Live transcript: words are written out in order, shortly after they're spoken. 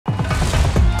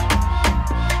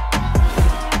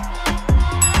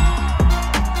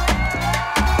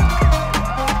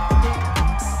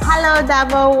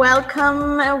Davo.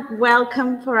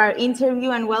 Welcome for our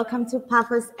interview and welcome to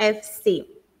PafosFC.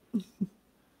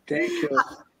 Thank you.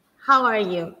 How are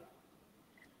you?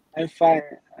 I'm fine.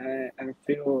 I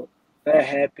feel very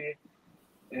happy.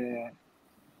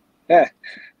 Yeah.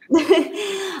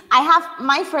 I have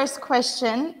my first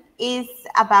question is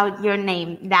about your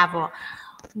name, Davo.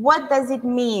 What does it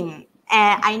mean?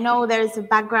 I know there's a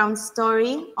background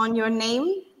story on your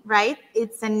name, right?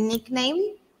 It's a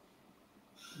nickname.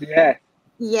 Yeah.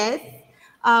 Yes.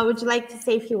 Would you like to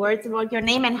say a few words about your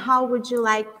name and how would you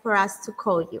like for us to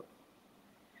call you?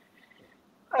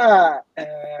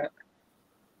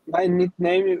 My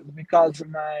nickname is because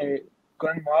my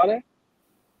grandmother.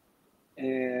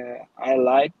 I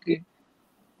like it,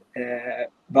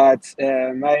 but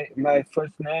my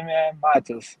first name is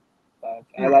Matheus. But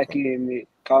I like me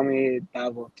call me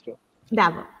Davo too.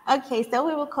 Davo. Okay, so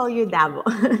we will call you Davo.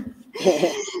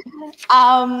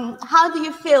 How do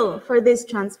you feel for this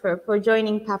transfer, for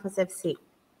joining PafosFC?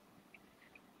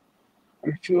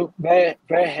 I feel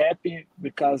very happy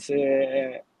because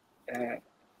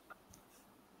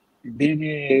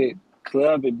big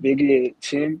club, big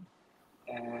team,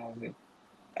 and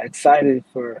excited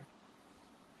for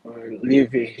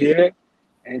live here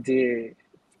and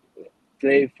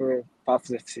play for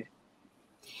PafosFC.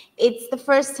 It's the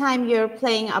first time you're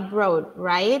playing abroad,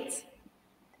 right?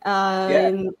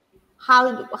 Yeah.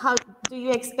 How do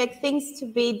you expect things to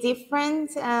be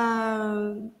different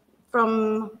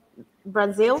from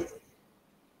Brazil?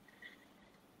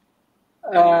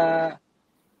 I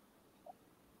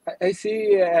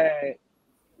see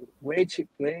which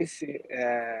place.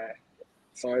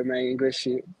 Sorry, my English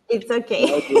is It's okay.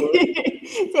 not good.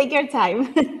 Take your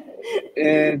time.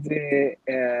 And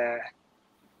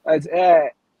but,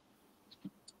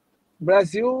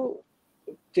 Brazil,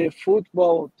 the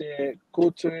football, the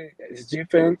culture is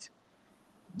different.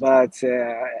 But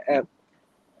I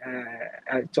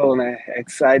told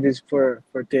excited for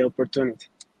the opportunity.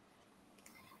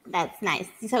 That's nice.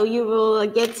 So you will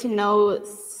get to know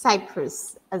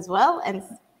Cyprus as well and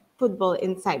football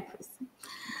in Cyprus.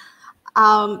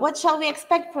 What shall we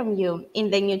expect from you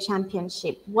in the new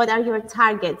championship? What are your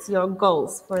targets, your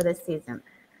goals for the season?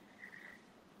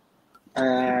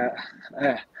 I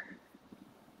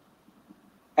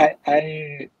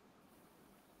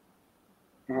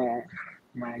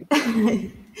my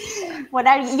What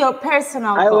are your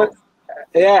personal I goals?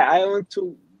 I want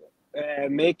to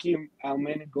make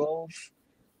many goals.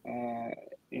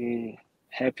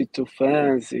 Happy to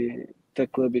fans, the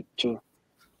club too.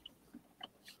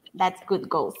 That's good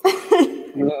goals.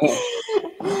 Yeah.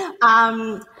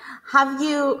 Have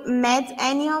you met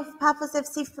any of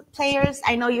PafosFC players?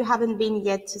 I know you haven't been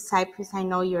yet to Cyprus. I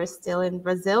know you're still in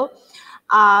Brazil.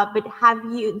 But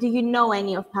do you know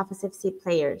any of PafosFC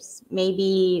players?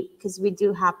 Maybe because we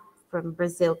do have from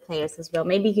Brazil players as well.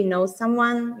 Maybe you know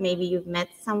someone. Maybe you've met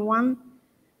someone.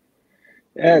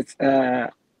 Yes, I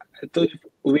told you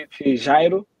with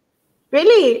Jairo.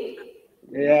 Really?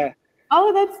 Yeah.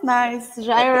 Oh, that's nice.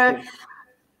 Jairo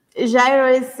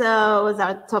was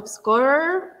our top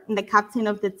scorer and the captain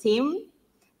of the team.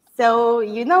 So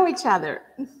you know each other.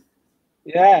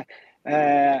 Yeah.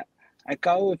 I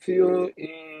call with you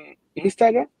in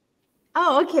Instagram.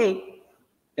 Oh, okay.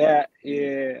 Yeah.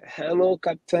 Hello,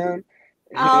 Captain.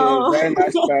 Oh, Very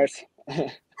nice person.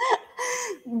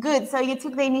 good. So you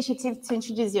took the initiative to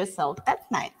introduce yourself. That's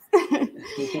nice.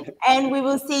 And we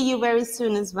will see you very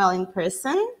soon as well in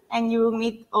person. And you will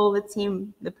meet all the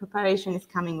team. The preparation is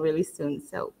coming really soon.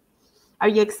 So are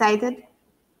you excited?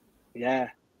 Yeah.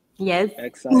 Yes.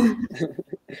 Excited.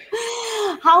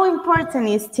 How important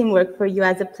is teamwork for you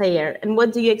as a player? And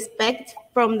what do you expect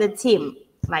from the team?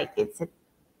 Like it's a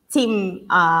team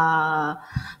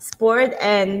sport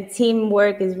and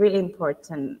teamwork is really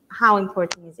important. How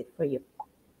important is it for you?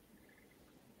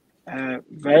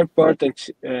 Very important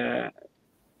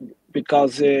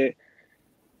because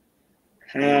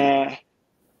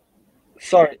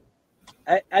sorry,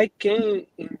 I can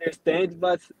understand,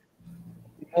 but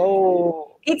no.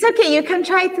 It's okay. You can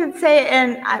try to say,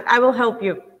 and I will help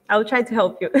you. I will try to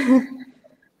help you.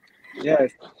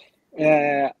 Yes.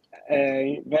 Very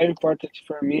important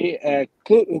for me.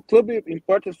 Club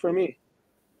important for me.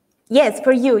 Yes,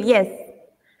 for you. Yes.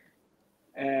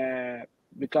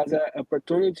 Because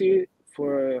opportunity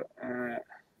for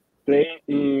play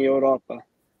in Europa.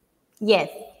 Yes.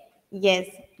 Yes.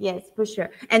 Yes, for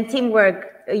sure. And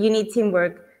teamwork. You need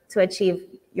teamwork to achieve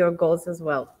your goals as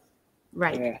well.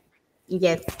 Right. Yeah.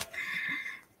 Yes.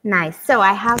 Nice. So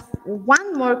I have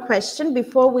one more question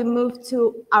before we move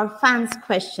to our fans'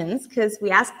 questions, because we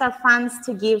asked our fans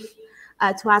to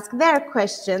ask their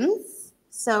questions.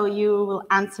 so you will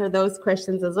answer those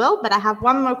questions as well. But I have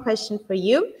one more question for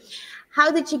you. How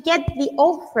did you get the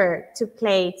offer to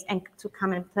play and to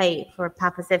come and play for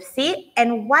PafosFC?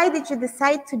 And why did you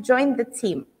decide to join the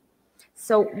team?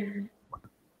 So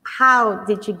how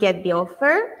did you get the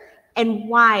offer and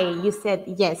why you said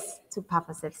yes to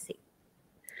PafosFC?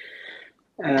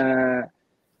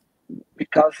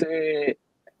 Because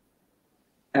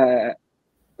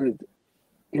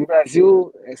em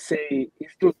Brasil, sei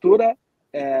estrutura,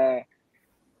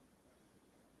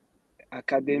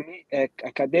 academy,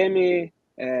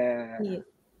 Yes.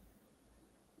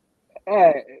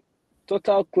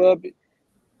 total club,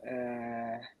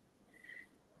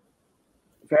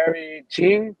 very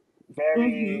team,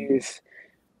 very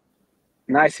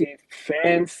nice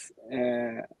fans,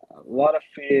 a lot of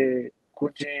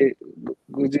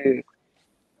good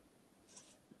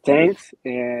things.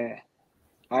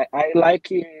 I like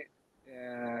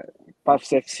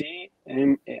PafosFC,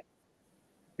 and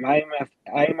my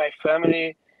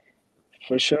family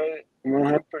for sure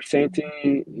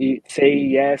 100% say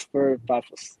yes for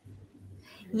Pafos.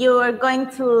 You are going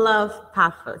to love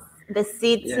Pafos, the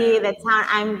city, the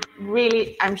town.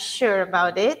 I'm sure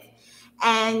about it.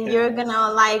 And you're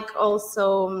gonna like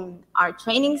also our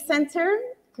training center,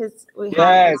 because we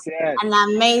have an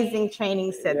amazing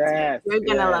training center. You're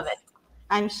gonna love it,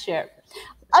 I'm sure.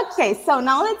 Okay, so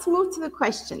now let's move to the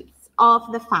questions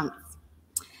of the fans.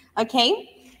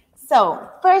 Okay, so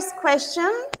first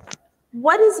question,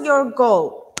 what is your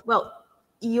goal? Well,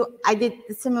 I did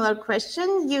a similar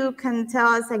question. You can tell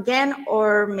us again,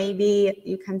 or maybe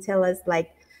you can tell us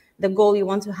like the goal you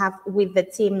want to have with the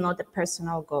team, not a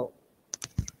personal goal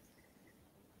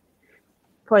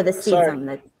for the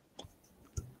season.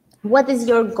 What is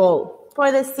your goal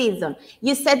for the season?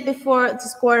 You said before to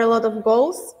score a lot of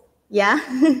goals. Yeah.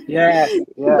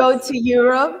 Go to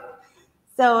Europe.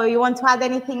 So you want to add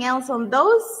anything else on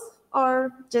those,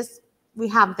 or just we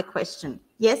have the question?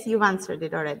 Yes, you've answered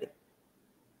it already.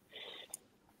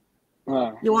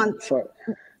 You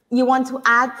want to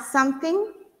add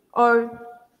something, or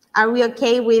are we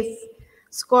okay with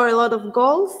score a lot of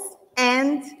goals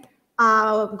and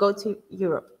go to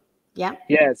Europe? Yeah.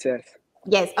 Yes.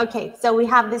 Okay. So we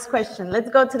have this question. Let's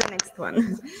go to the next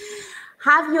one.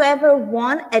 Have you ever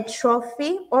won a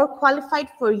trophy or qualified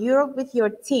for Europe with your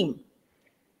team?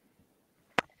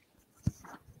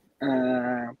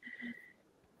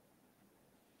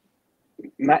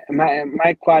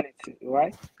 My quality,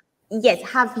 right? Yes.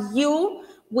 Have you,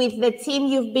 with the team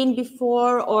you've been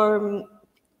before, or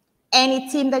any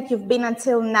team that you've been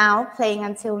playing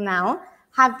until now,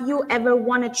 have you ever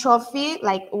won a trophy,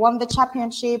 like won the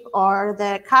championship or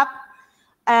the cup,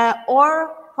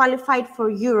 or qualified for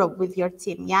Europe with your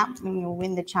team? Yeah, when you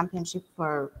win the championship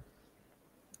for,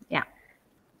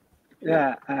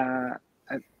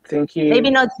 I think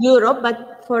maybe not Europe,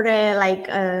 but for a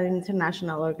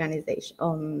international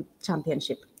organization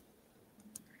championship.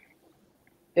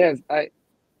 Yes, I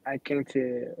can't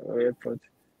report.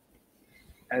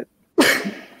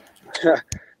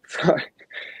 Sorry.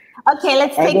 Okay,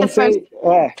 let's take the first.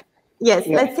 Yes,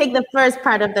 let's take the first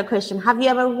part of the question. Have you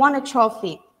ever won a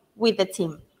trophy with the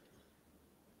team?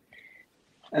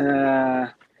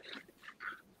 I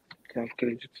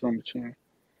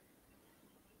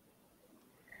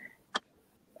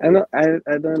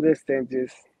don't understand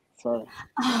this. Sorry.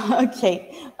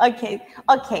 Okay.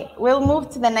 We'll move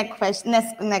to the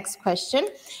next question.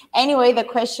 Anyway, the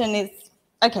question is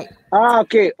okay.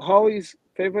 Okay. How is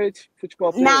favorite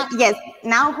football player?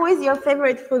 Now, who is your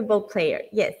favorite football player?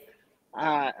 Yes.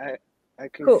 I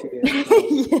can see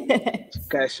it.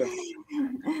 Question.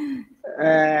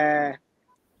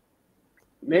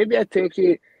 Maybe I think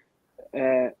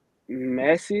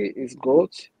Messi is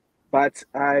GOAT, but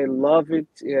I love it.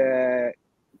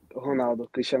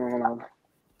 Cristiano Ronaldo.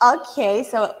 Okay,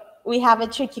 so we have a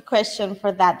tricky question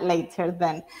for that later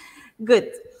then.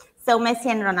 Good. So Messi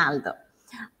and Ronaldo.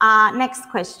 Next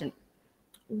question.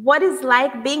 What is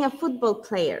like being a football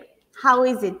player? How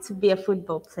is it to be a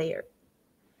football player?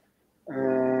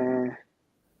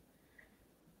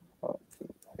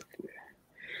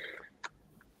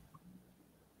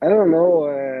 I don't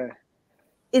know.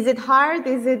 Is it hard?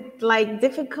 Is it like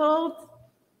difficult?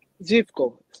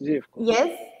 Difficult.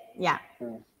 Yes? Yeah.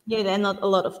 Yeah, not a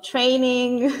lot of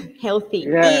training, healthy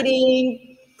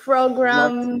eating,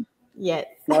 program. Yes.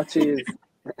 Not easy.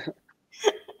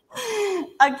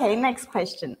 Okay, next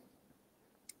question.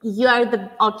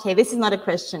 Okay, this is not a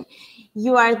question.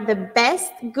 You are the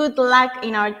best. Good luck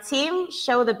in our team.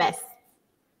 Show the best.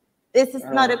 This is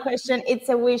not a question. It's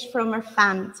a wish from a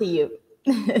fan to you.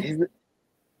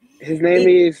 His name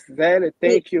is Velho.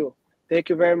 Thank you. Thank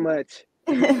you very much.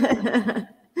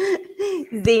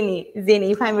 Zini,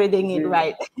 if I'm reading it Zini.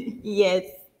 right. Yes.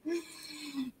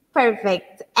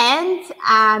 Perfect. And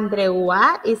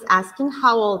Andreua is asking,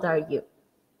 how old are you?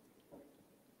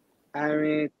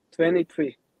 I'm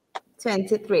 23.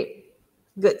 23.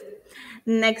 Good.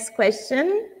 Next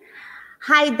question.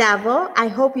 Hi, Davo. I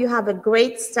hope you have a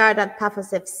great start at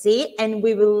PafosFC, and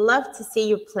we will love to see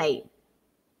you play.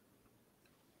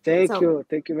 Thank you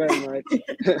very much.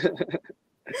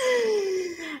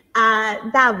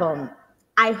 Davo,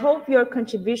 I hope your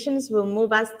contributions will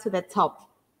move us to the top.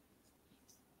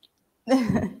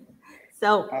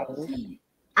 So,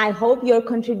 I hope your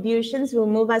contributions will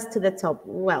move us to the top.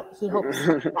 Well, he hopes.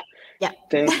 Yeah.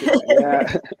 Thank you.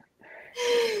 Yeah.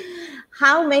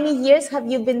 How many years have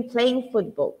you been playing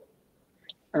football?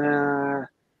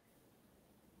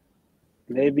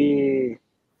 Maybe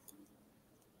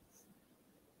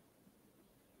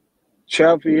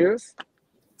 12 years.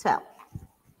 12.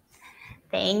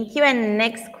 Thank you. And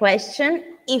next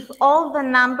question. If all the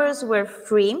numbers were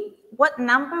free, what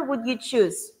number would you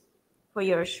choose for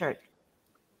your shirt?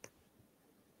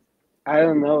 I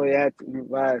don't know yet,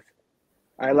 but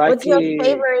I like. What's your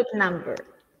favorite number?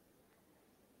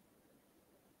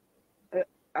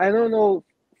 I don't know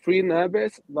three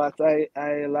numbers, but I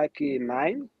like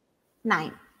 9.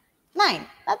 9. 9.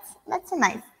 That's a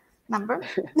nice number.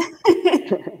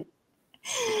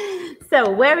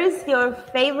 So, where is your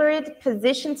favorite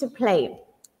position to play?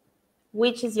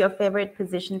 Which is your favorite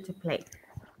position to play?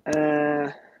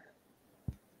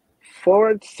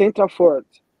 Forward, center forward.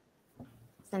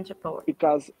 Center forward.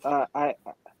 Because I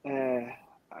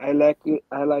like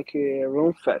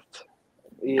room fast.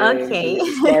 Okay.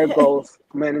 Score goals,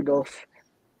 many goals.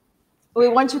 We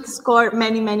want you to score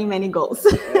many goals.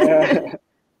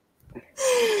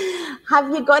 Have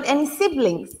you got any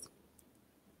siblings?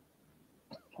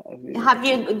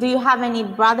 Do you have any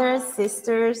brothers,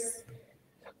 sisters?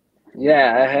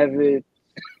 Yeah, I have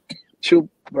 2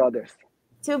 brothers.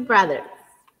 2 brothers.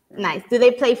 Nice. Do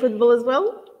they play football as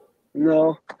well?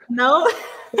 No. No?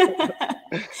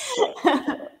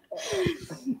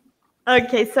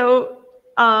 Okay, so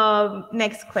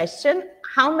next question.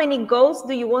 How many goals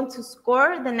do you want to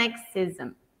score the next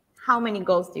season? How many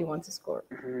goals do you want to score?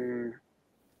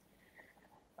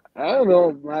 I don't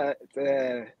know.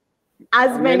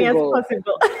 As many as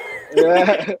possible.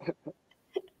 Yeah.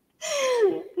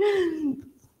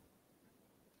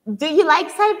 Do you like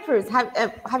Cyprus?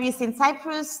 Have you seen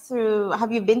Cyprus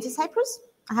have you been to Cyprus?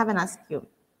 I haven't asked you.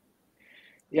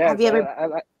 Yes, have you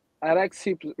ever... I like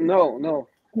Cyprus. No.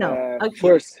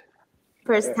 Okay.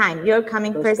 First time. You're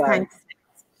coming first time.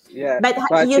 Yeah. But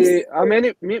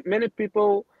many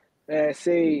people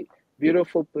say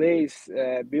beautiful place,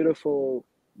 beautiful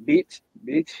beach.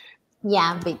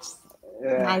 Yeah, beach.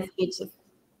 Nice beaches.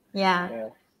 Yeah.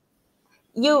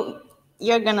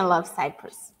 You're gonna love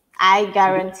Cyprus. I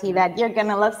guarantee that you're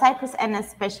gonna love Cyprus, and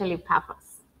especially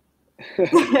Paphos.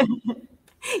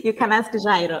 You can ask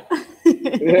Jairo.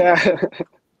 Yeah.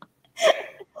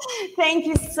 Thank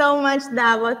you so much,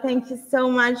 Davo. Thank you so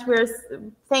much.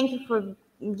 Thank you for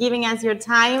giving us your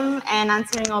time and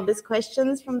answering all these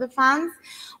questions from the fans.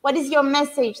 What is your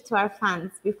message to our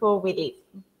fans before we leave?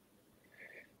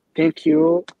 Thank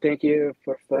you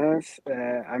for fans.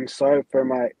 I'm sorry for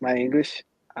my English.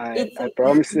 I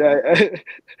promise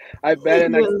I better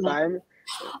next time.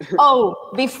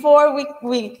 Oh, before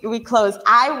we close,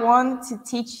 I want to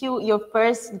teach you your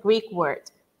first Greek word.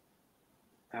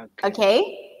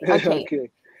 Okay? Okay.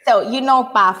 So you know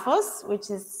Paphos, which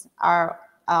is our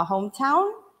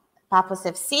hometown,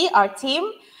 PafosFC, our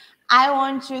team. I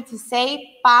want you to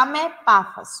say Pame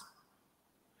Paphos.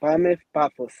 Pame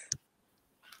Paphos.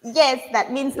 Yes,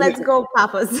 that means let's go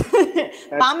Paphos.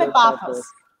 Pame Paphos.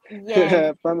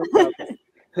 Yes. Pame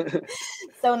Paphos.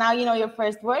 So now you know your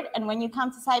first word, and when you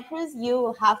come to Cyprus, you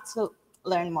will have to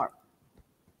learn more.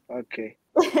 Okay.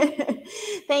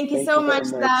 Thank you so much,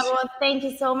 Davo. Thank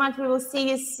you so much. We will see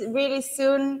you really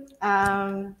soon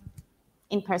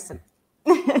in person.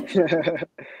 Thank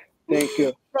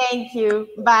you. Thank you.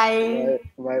 Bye.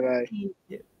 Bye. Thank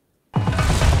you.